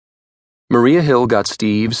Maria Hill got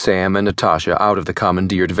Steve, Sam, and Natasha out of the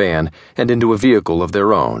commandeered van and into a vehicle of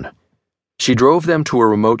their own. She drove them to a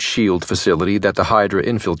remote shield facility that the Hydra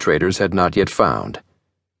infiltrators had not yet found.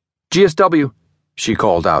 "GSW," she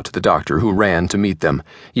called out to the doctor, who ran to meet them,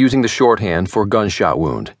 using the shorthand for gunshot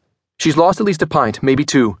wound. "She's lost at least a pint, maybe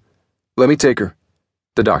two." "Let me take her,"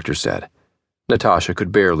 the doctor said. Natasha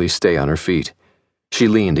could barely stay on her feet. She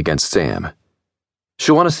leaned against Sam.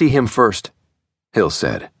 "She'll want to see him first," Hill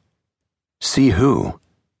said. "See who?"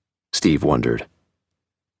 Steve wondered.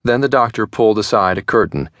 Then the doctor pulled aside a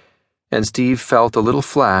curtain, and Steve felt a little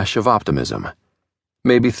flash of optimism.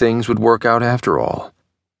 Maybe things would work out after all.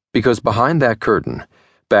 Because behind that curtain,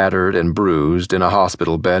 battered and bruised in a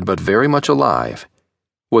hospital bed but very much alive,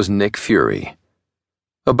 was Nick Fury.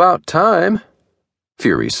 "About time,"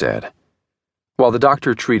 Fury said. While the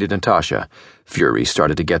doctor treated Natasha, Fury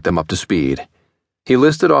started to get them up to speed. He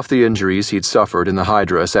listed off the injuries he'd suffered in the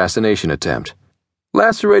Hydra assassination attempt.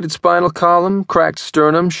 "Lacerated spinal column, cracked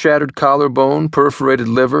sternum, shattered collarbone, perforated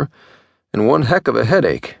liver, and one heck of a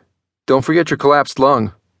headache. Don't forget your collapsed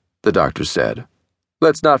lung," the doctor said.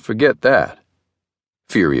 "Let's not forget that,"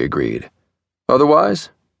 Fury agreed.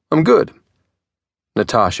 "Otherwise, I'm good."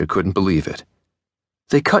 Natasha couldn't believe it.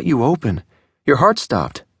 "They cut you open. Your heart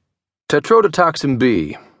stopped." "Tetrodotoxin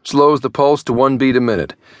B. Slows the pulse to 1 beat a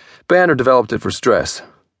minute. Banner developed it for stress.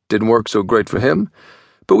 Didn't work so great for him,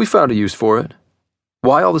 but we found a use for it."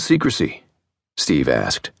 "Why all the secrecy?" Steve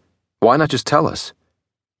asked. "Why not just tell us?"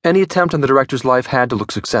 "Any attempt on the director's life had to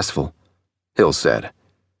look successful," Hill said.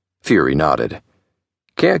 Fury nodded.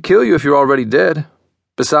 "Can't kill you if you're already dead.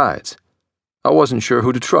 Besides, I wasn't sure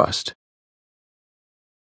who to trust."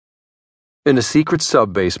 In a secret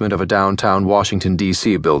sub-basement of a downtown Washington,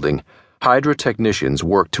 D.C. building, Hydra technicians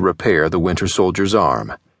worked to repair the Winter Soldier's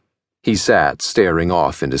arm. He sat staring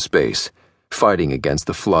off into space, fighting against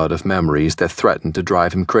the flood of memories that threatened to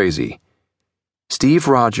drive him crazy. Steve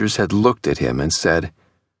Rogers had looked at him and said,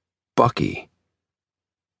 "Bucky."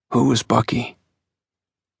 Who was Bucky?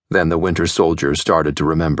 Then the Winter Soldier started to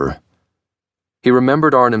remember. He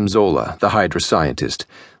remembered Arnim Zola, the Hydra scientist,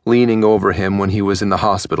 leaning over him when he was in the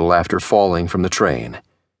hospital after falling from the train.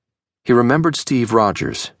 He remembered Steve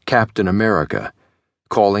Rogers, Captain America,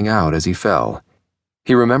 calling out as he fell.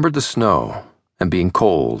 He remembered the snow and being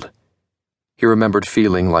cold. He remembered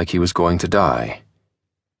feeling like he was going to die.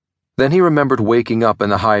 Then he remembered waking up in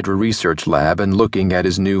the Hydra research lab and looking at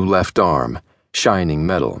his new left arm, shining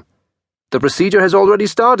metal. "The procedure has already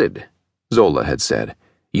started," Zola had said.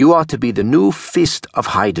 "You are to be the new fist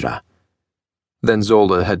of Hydra." Then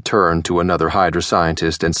Zola had turned to another Hydra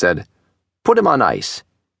scientist and said, "Put him on ice."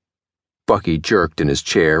 Bucky jerked in his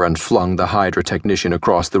chair and flung the Hydra technician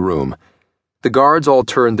across the room. The guards all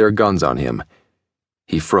turned their guns on him.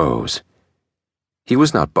 He froze. He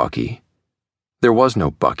was not Bucky. There was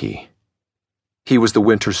no Bucky. He was the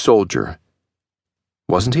Winter Soldier.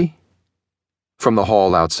 Wasn't he? From the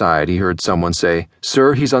hall outside, he heard someone say,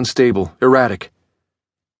 "Sir, he's unstable, erratic."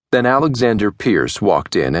 Then Alexander Pierce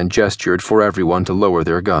walked in and gestured for everyone to lower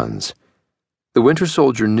their guns. The Winter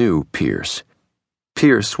Soldier knew Pierce.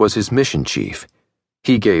 Pierce was his mission chief.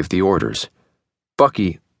 He gave the orders.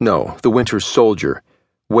 Bucky, no, the Winter Soldier,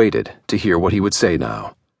 waited to hear what he would say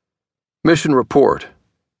now. "Mission report,"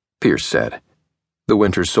 Pierce said. The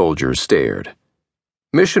Winter Soldier stared.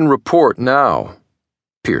 "Mission report now,"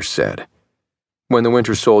 Pierce said. When the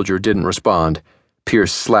Winter Soldier didn't respond,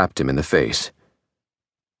 Pierce slapped him in the face.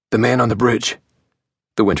 "The man on the bridge,"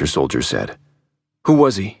 the Winter Soldier said. "Who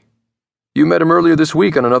was he?" "You met him earlier this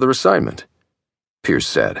week on another assignment," Pierce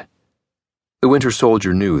said. The Winter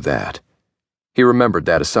Soldier knew that. He remembered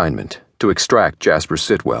that assignment, to extract Jasper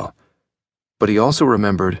Sitwell. But he also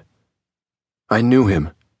remembered, "I knew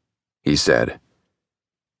him," he said.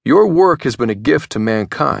 "Your work has been a gift to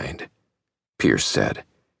mankind," Pierce said.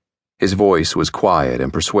 His voice was quiet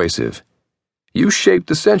and persuasive. "You shaped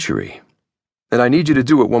the century, and I need you to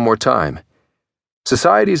do it one more time.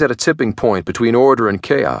 Society's at a tipping point between order and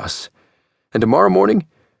chaos, and tomorrow morning,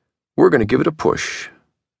 we're going to give it a push.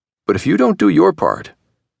 But if you don't do your part,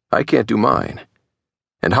 I can't do mine.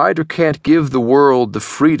 And Hydra can't give the world the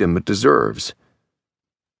freedom it deserves."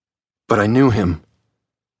 "But I knew him,"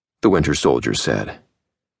 the Winter Soldier said.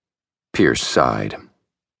 Pierce sighed.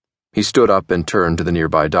 He stood up and turned to the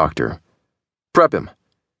nearby doctor. "Prep him."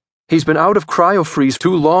 "He's been out of cryo-freeze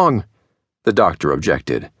too long," the doctor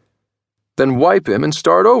objected. "Then wipe him and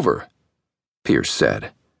start over," Pierce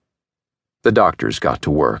said. The doctors got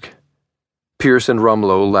to work. Pierce and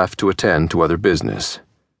Rumlow left to attend to other business.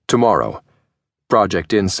 Tomorrow,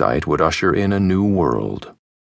 Project Insight would usher in a new world.